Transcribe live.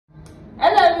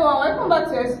everyone, welcome back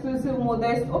to Exclusive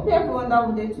Modest. Hope everyone that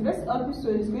will do today's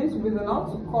episode is going to be on how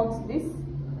to cut this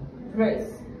dress.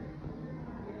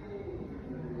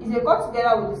 It's a cut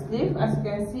together with the sleeve, as you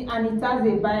can see, and it has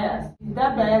a bias.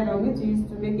 That bias I'm going to use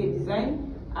to make a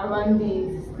design around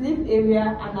the sleeve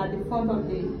area and at the front of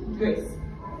the dress.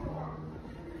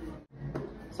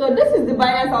 So this is the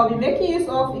bias I'll be making use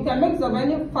of. You can make use of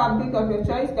any fabric of your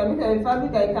choice. You can make a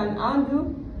fabric that you can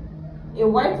undo. A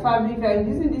white fabric, if I'm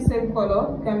using the same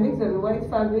color, you can mix of a white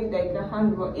fabric that you can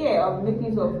handle. Here I'll be making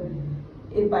use of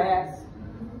a bias.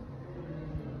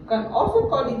 You can also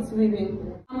call it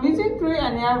weaving. I'm using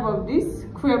 3.5 of this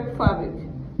crepe fabric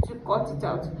to cut it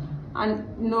out. And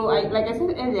like I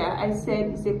said earlier, I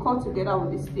said it's a cut together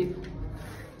with the sleeve.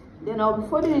 Then I'll be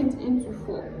folding it into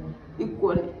 4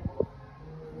 equally.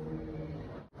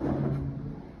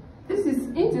 This is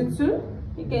into 2,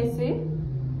 you can see.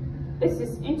 This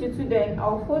is into 2, then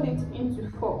I'll fold it into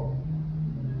 4.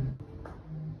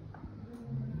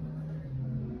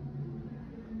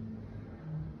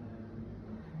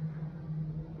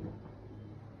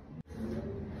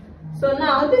 So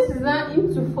now this is now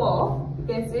into 4, you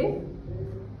can see.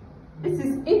 This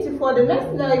is into 4. The next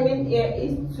thing I mean here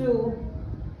is to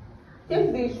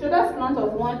take the shoulder slant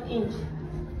of 1 inch.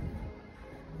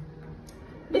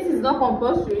 This is not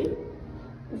compulsory.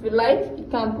 If you like, you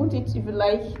can put it. If you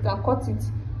like, you can cut it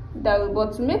that way.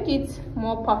 But to make it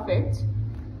more perfect,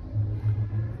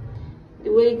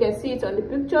 the way you can see it on the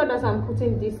picture, that's I'm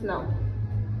putting this now.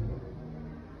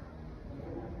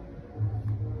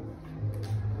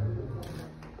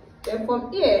 Then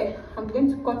from here, I'm going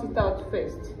to cut it out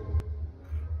first.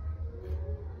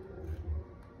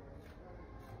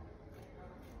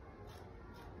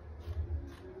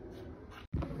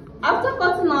 After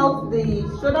cutting out the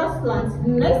shoulder slant, the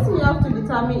next thing you have to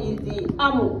determine is the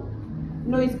armhole.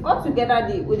 It's cut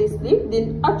together with the sleeve.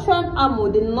 The actual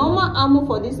armhole, the normal armhole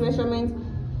for this measurement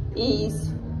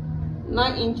is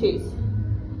 9 inches.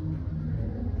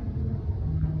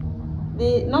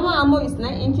 The normal armhole is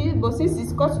 9 inches, but since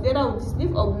it's cut together with the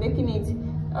sleeve, I'll be making it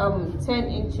 10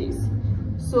 inches.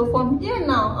 So from here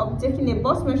now, I'll be taking a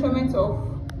bust measurement of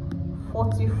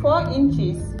 44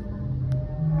 inches.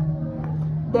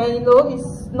 Then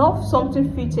it's not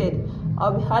something fitted.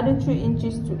 I'll be adding 3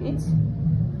 inches to it.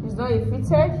 It's not a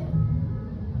fitted.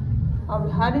 I'll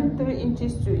be adding 3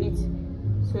 inches to it.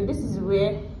 So this is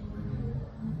where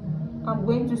I'm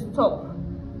going to stop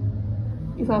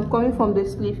if I'm coming from the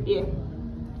sleeve here.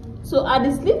 So at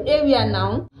the sleeve area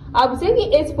now, I'll be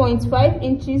taking 8.5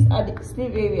 inches at the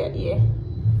sleeve area here.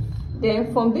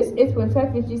 Then from this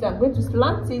 8.5 inches, I'm going to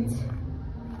slant it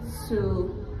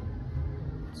to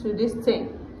this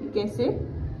thing. You can see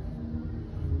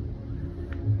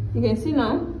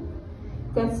now.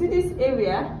 You can see this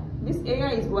area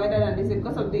is wider than this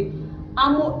because of the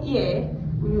armhole here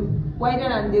wider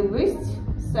than the waist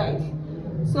side.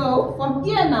 So from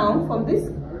here now, from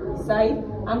this side,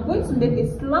 I'm going to make a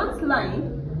slant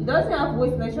line. It doesn't have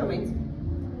waist measurement.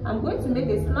 I'm going to make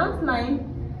a slant line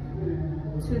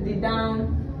to the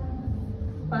down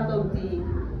part of the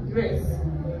dress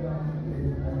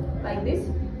like this.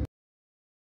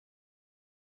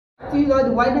 Use all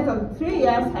the wideness of the 3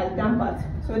 yards as down part.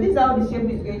 So this is how the shape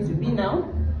is going to be now.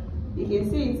 You can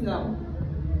see it now.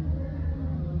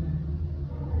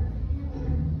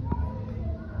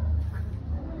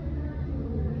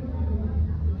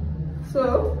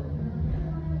 So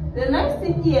the next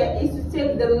thing here is to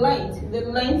take the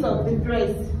length of the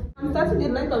dress. I'm starting the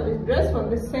length of the dress from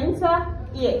the center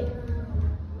here.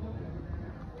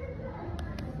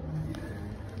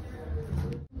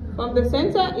 From the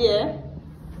center here.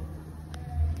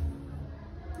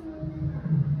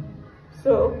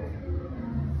 So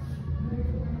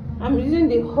I'm using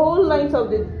the whole length of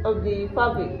the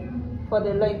fabric for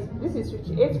the length. This is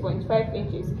 58.5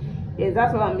 inches. Yes,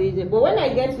 that's what I'm using. But when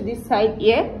I get to this side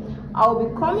here, I'll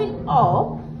be coming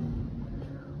up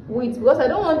with, because I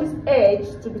don't want this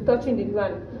edge to be touching the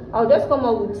ground, I'll just come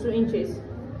up with 2 inches.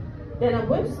 Then I'm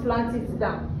going to slant it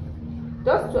down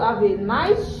just to have a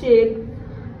nice shape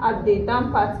at the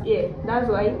down part here. That's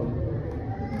why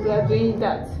we are doing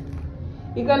that.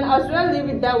 You can as well leave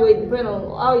it that way depending on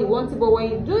how you want it, but when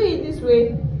you do it this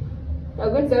way, you're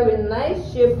going to have a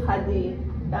nice shape at the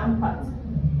down part.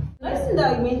 Next thing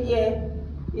that we mean here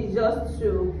is just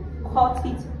to cut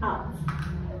it out.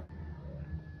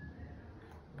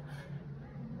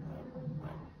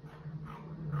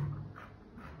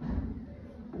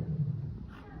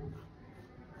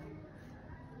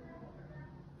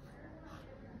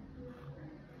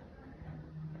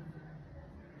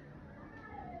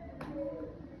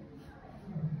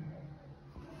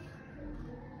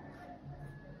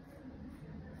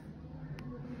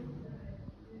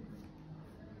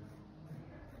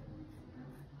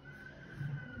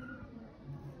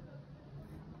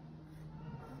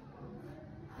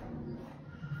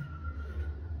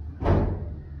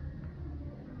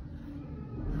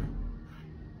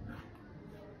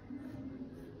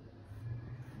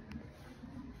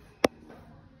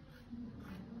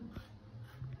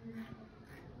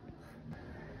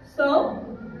 So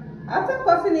after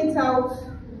cutting it out,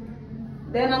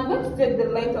 then I'm going to take the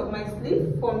length of my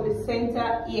sleeve from the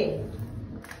center here.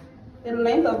 The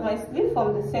length of my sleeve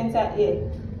from the center here.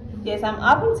 Yes, I'm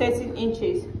having 13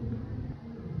 inches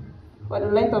for the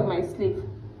length of my sleeve.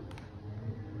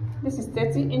 This is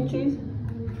 30 inches.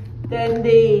 Then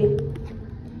the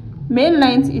main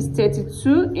length is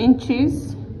 32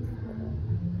 inches.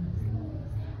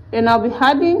 Then I'll be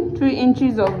adding 3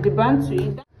 inches of the band to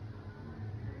it.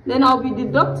 Then I'll be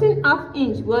deducting ½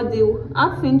 inch, where the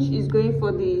 ½ inch is going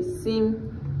for the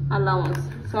seam allowance.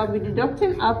 So I'll be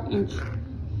deducting ½ inch.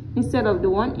 Instead of the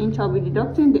 1 inch, I'll be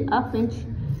deducting the ½ inch,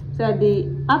 so that the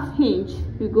 ½ inch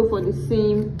will go for the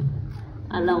seam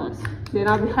allowance. Then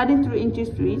I'll be adding 3 inches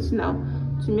to it now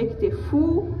to make it a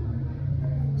full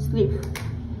sleeve.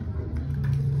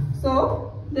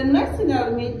 So the next thing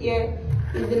I'll make here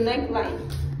is the neckline.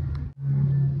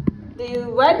 The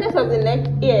wideness of the neck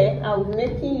here, I'll be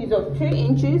making use of 3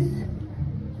 inches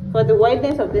for the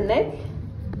wideness of the neck.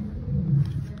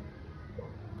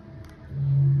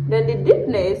 Then the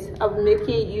deepness, I'll be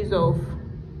making use of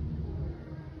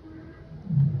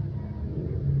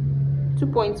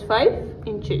 2.5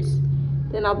 inches.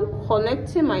 Then I'll be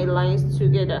connecting my lines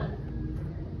together.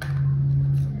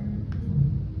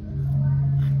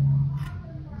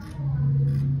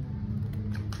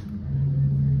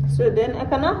 So then I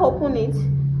can now open it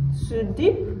to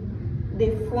dip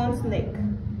the front neck.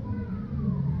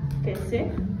 You can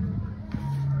see.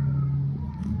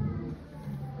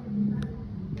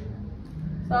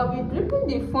 So I'll be dipping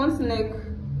the front neck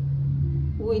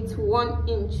with 1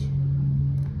 inch.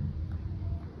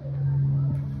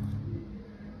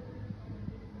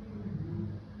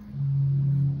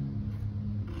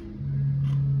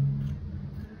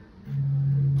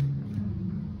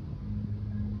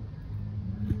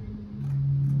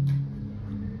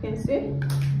 You can see.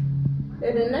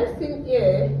 Then the next thing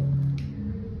here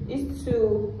is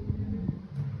to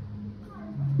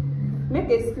make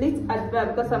a slit at the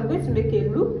back, because I'm going to make a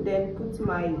loop, then put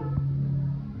my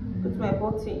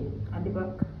button at the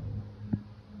back.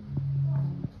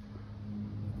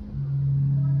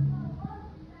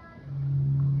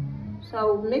 So I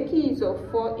will make use of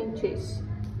 4 inches.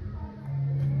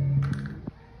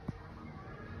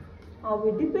 I'll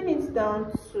be dipping it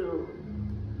down to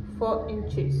 4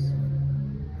 inches.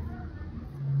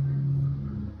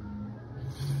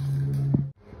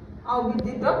 I'll be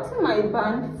deducting my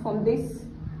band from this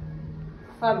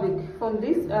fabric, from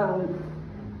this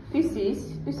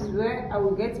pieces. This is where I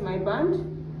will get my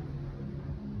band.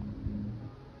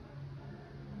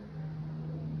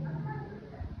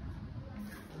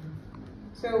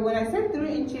 So when I said 3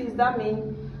 inches, that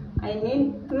means I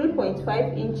need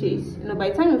 3.5 inches. You know, by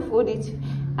the time you fold it,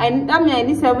 that means I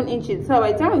need 7 inches. So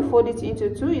by the time we fold it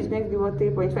into 2, it's going to give us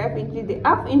 3.5 inches. The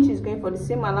 ½ inch is going for the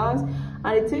seam allowance,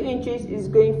 and the 2 inches is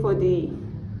going for the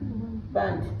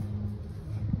band.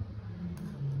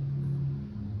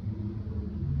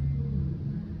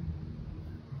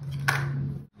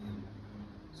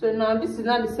 So now this is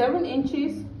now the 7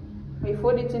 inches. We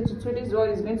fold it into 2. This is what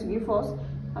it's going to give us.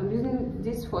 I'm using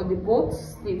this for the both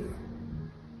sleeve.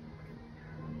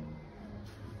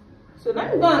 So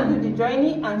let me go and do the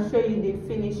joining and show you the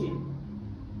finishing.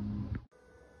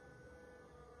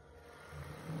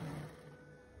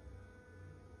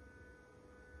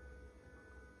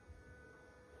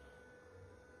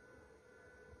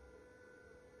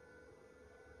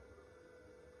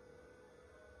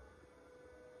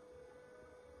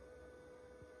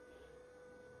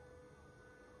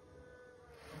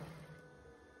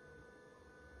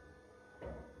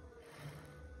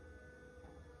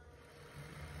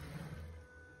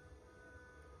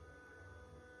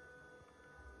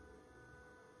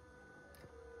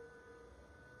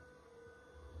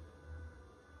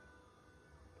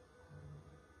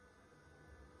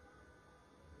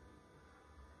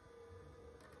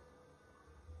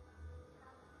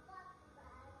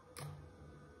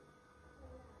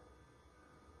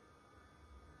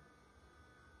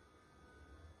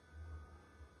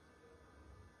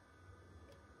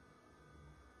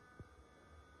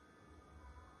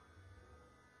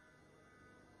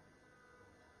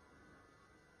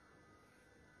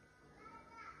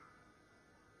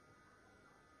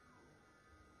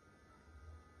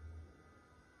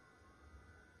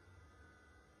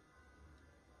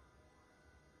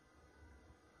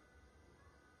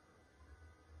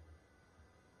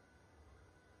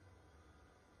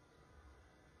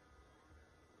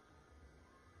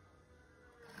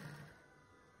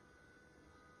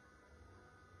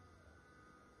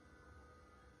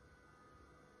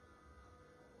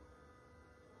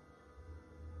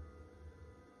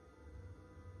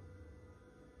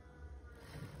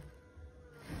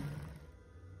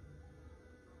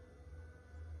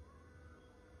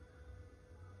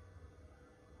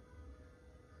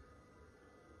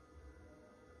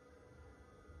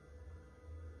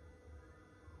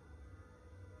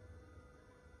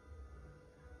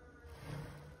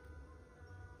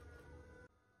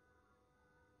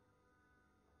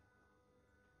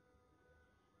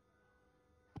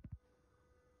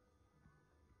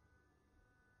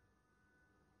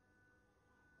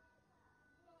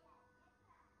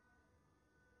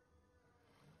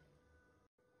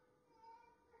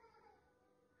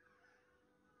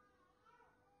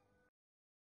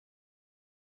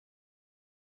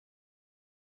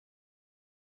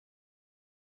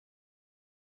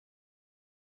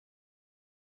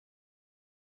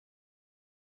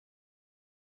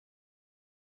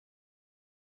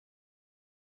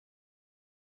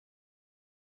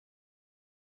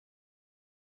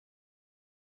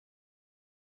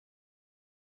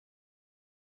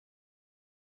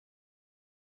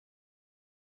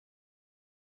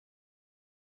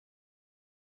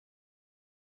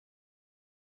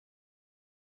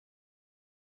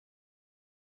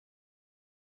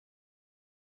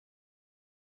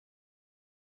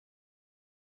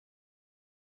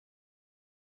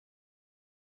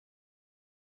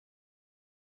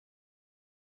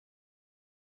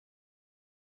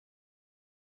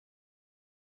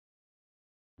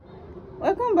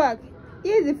 Welcome back.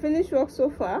 Here is the finished work so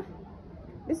far.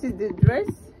 This is the dress.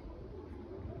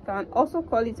 You can also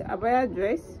call it abaya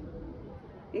dress.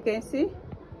 You can see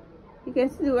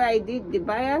the way I did the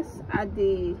bias at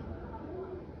the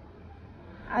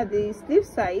sleeve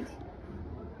side,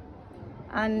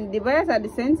 and the bias at the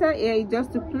center here.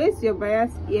 Just to place your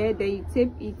bias here, then you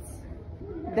tape it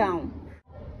down.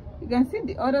 You can see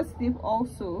the other sleeve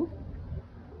also.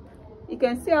 You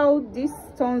can see how this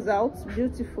turns out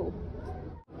beautiful.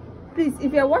 Please,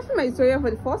 if you are watching my tutorial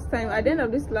for the first time, at the end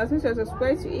of this class, make sure to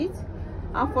subscribe to it.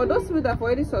 And for those people that have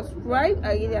already subscribed,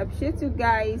 I really appreciate you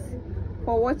guys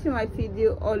for watching my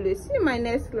video always. See you in my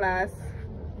next class.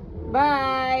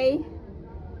 Bye.